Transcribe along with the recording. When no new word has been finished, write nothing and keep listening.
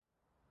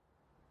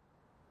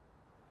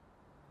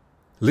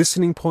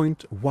Listening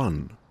Point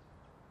 1.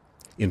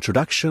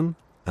 Introduction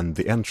and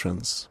the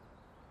Entrance.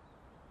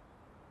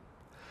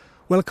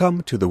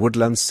 Welcome to the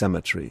Woodlands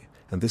Cemetery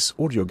and this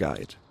audio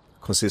guide,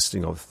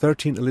 consisting of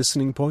 13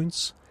 listening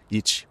points,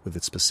 each with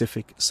its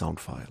specific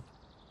sound file.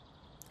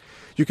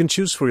 You can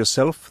choose for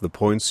yourself the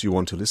points you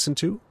want to listen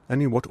to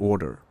and in what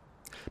order,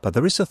 but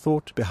there is a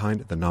thought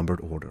behind the numbered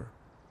order.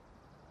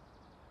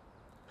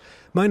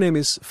 My name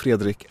is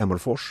Fredrik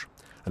Emmerfors,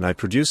 and I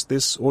produced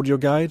this audio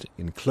guide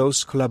in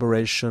close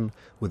collaboration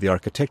with the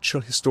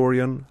architectural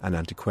historian and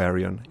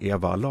antiquarian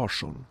Eva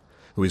Larsson,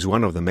 who is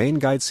one of the main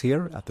guides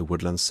here at the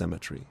Woodlands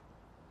Cemetery.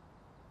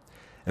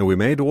 And we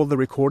made all the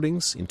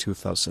recordings in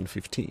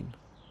 2015.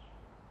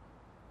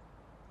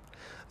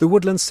 The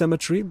Woodlands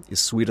Cemetery is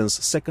Sweden's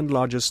second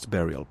largest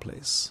burial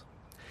place.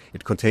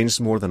 It contains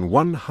more than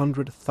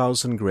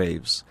 100,000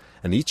 graves,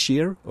 and each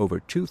year over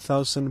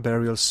 2,000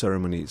 burial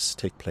ceremonies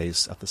take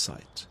place at the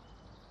site.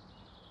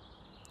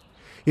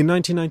 In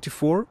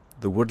 1994,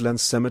 the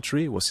Woodlands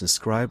Cemetery was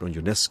inscribed on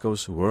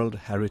UNESCO's World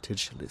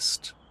Heritage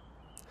List.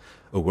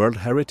 A World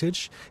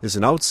Heritage is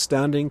an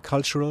outstanding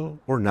cultural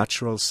or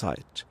natural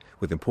site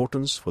with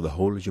importance for the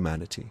whole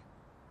humanity.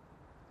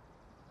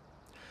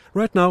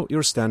 Right now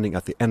you're standing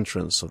at the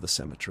entrance of the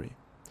cemetery,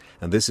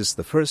 and this is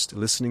the first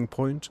listening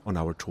point on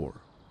our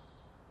tour.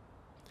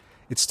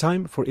 It's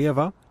time for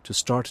Eva to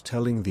start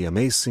telling the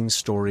amazing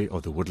story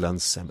of the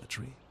Woodlands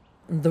Cemetery.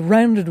 The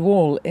rounded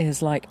wall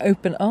is like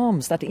open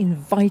arms that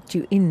invite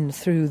you in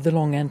through the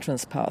long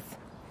entrance path.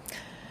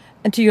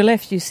 And to your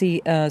left you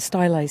see a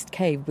stylized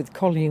cave with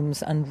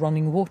columns and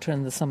running water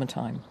in the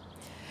summertime.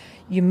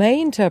 You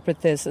may interpret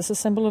this as a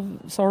symbol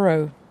of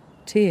sorrow,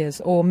 tears,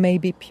 or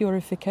maybe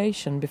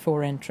purification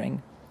before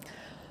entering.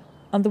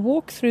 And the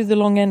walk through the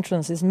long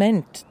entrance is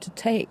meant to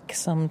take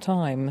some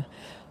time.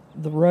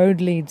 The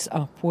road leads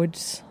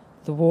upwards,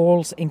 the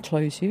walls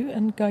enclose you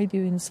and guide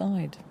you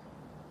inside.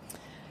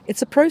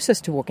 It's a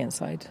process to walk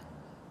inside,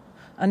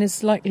 and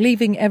it's like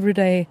leaving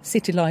everyday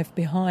city life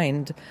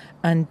behind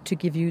and to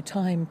give you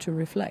time to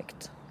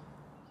reflect.